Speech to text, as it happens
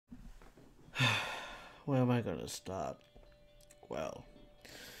Where am I gonna start? Well,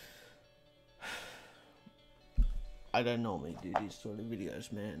 I don't normally do these sort of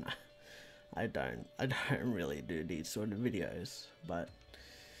videos, man. I don't really do these sort of videos, but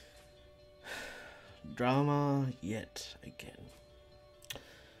drama yet again.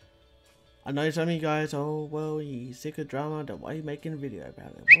 I know some of you guys, oh well, he's sick of drama, then why are you making a video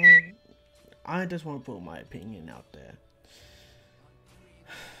about it? Well, I just want to put my opinion out there.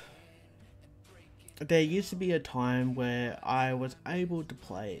 There used to be a time where I was able to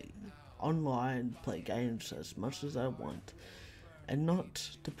play online, play games as much as I want, and not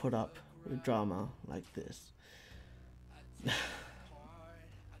to put up with drama like this.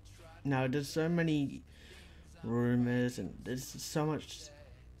 Now, there's so many rumors and there's so much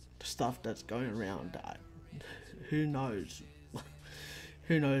stuff that's going around that who knows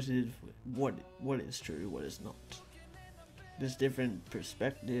who knows if what is true, what is not. There's different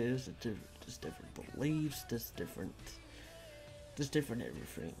perspectives, there's different beliefs, there's different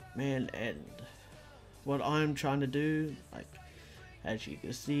everything, man. And what I'm trying to do, like as you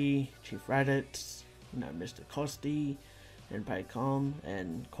can see, Chief Reddit, Mr. Costi and Paycom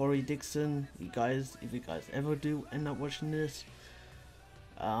and Corey Dixon, you guys, if you guys ever do end up watching this,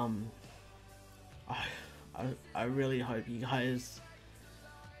 I really hope you guys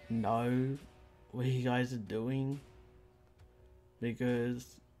know what you guys are doing,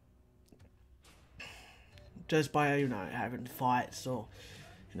 because just by having fights or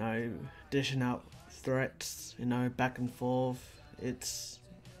dishing out threats back and forth, it's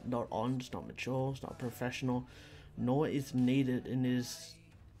not on, it's not mature, it's not professional, nor is needed in this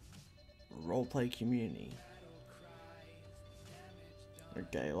roleplay community.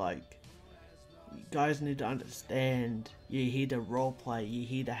 Okay, like, you guys need to understand, you're here to roleplay, you're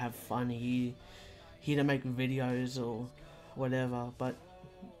here to have fun, you're here to make videos or whatever, but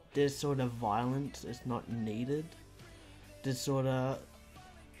this sort of violence is not needed. This sort of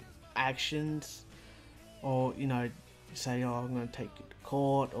actions, or say, oh, I'm gonna take you to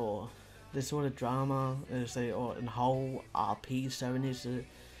court, or this sort of drama, say, or in whole RP server needs to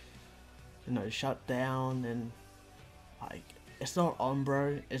shut down, and like, it's not on,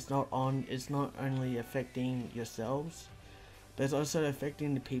 bro. It's not on. It's not only affecting yourselves, but it's also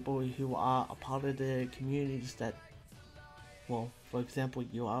affecting the people who are a part of the communities that, well, for example,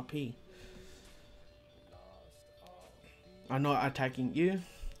 URP. I'm not attacking you.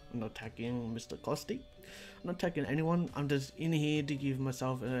 I'm not attacking Mr. Costi. I'm not attacking anyone. I'm just in here to give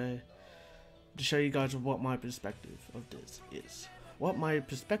myself to show you guys what my perspective of this is. What my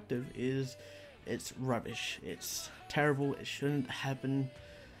perspective is, it's rubbish. It's terrible. It shouldn't happen.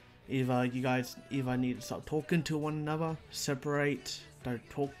 Either you guys need to start talking to one another, separate, don't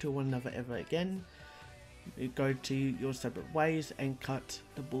talk to one another ever again. You go to your separate ways and cut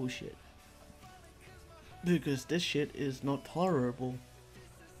the bullshit, because this shit is not tolerable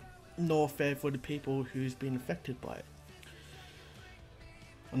nor fair for the people who's been affected by it.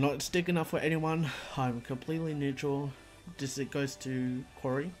 I'm not sticking up for anyone. I'm completely neutral. This goes to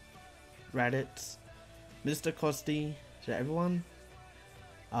Corey, Reddit, Mr. Costi, to everyone.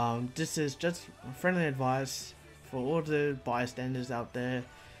 This is just friendly advice for all the bystanders out there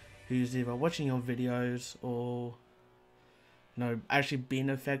who's either watching your videos or actually being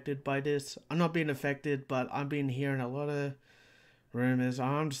affected by this. I'm not being affected, but I've been hearing a lot of rumors.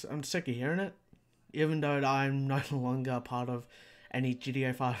 I'm sick of hearing it, even though I'm no longer part of any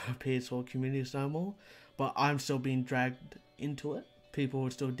GTA 5 PS4 communities no more, but I'm still being dragged into it. People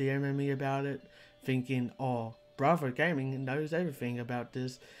are still DMing me about it, thinking, oh, Bravo Gaming knows everything about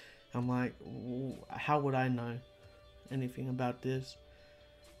this. I'm like, how would I know anything about this?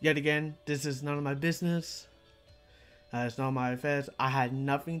 Yet again, this is none of my business. It's not my affairs. I had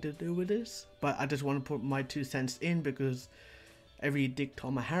nothing to do with this, but I just want to put my 2 cents in, because every Dick,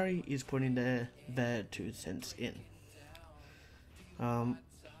 Tom, or Harry is putting their 2 cents in.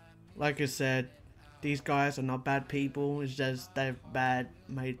 Like I said, these guys are not bad people. It's just they've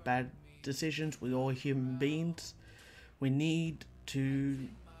made bad decisions. We're all human beings. We need to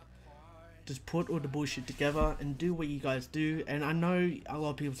just put all the bullshit together and do what you guys do. And I know a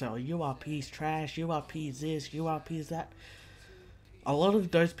lot of people say, oh, URP's trash, URP's this, URP's that. A lot of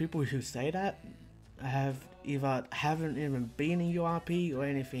those people who say that haven't even been in URP or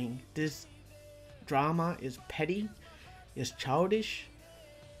anything. This drama is petty, it's childish,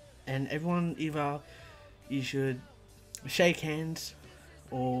 and everyone, either you should shake hands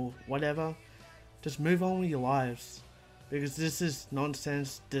or whatever, just move on with your lives, because this is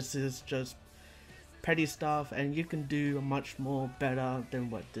nonsense. This is just petty stuff, and you can do much more better than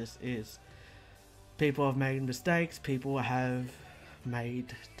what this is. People have made mistakes, people have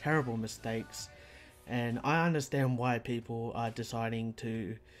made terrible mistakes, And I understand why people are deciding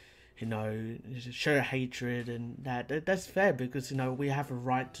to, you know, show hatred, and that's fair, because, you know, we have a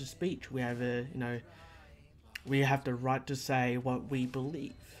right to speech. We have a, you know, we have the right to say what we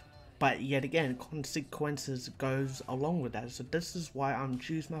believe. But yet again, consequences goes along with that. So this is why I'm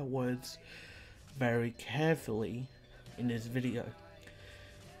choosing my words very carefully in this video.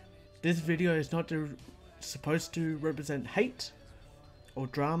 This video is not supposed to represent hate or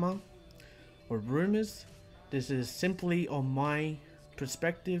drama or rumors. This is simply on my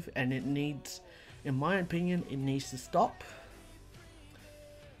perspective, and it needs, in my opinion, it needs to stop,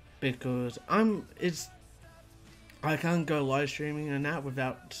 because I can't go live streaming and that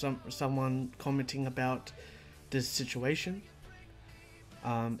without someone commenting about this situation.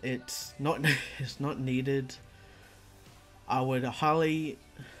 It's not it's not needed. I would highly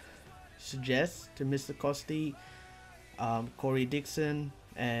suggest to Mr. Costi, Corey Dixon,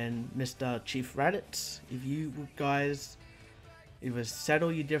 and Mr. Chief Raditz, if you guys either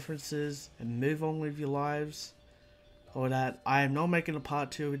settle your differences and move on with your lives, or that I am not making a part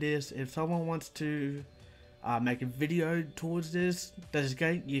 2 of this. If someone wants to make a video towards this, that is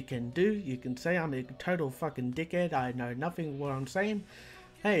great. You can say I'm a total fucking dickhead, I know nothing of what I'm saying.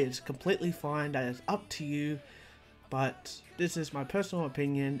 Hey, it's completely fine, that is up to you. But this is my personal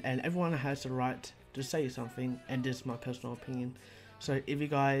opinion, and everyone has the right to say something, and this is my personal opinion. So if you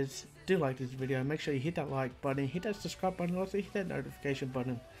guys do like this video, make sure you hit that like button, hit that subscribe button, also hit that notification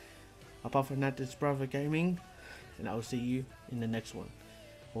button. Apart from that, this is Brother Gaming, and I will see you in the next one.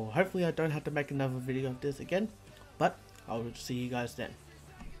 Well, hopefully I don't have to make another video of this again, but I will see you guys then.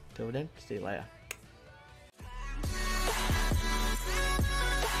 Till then, see you later.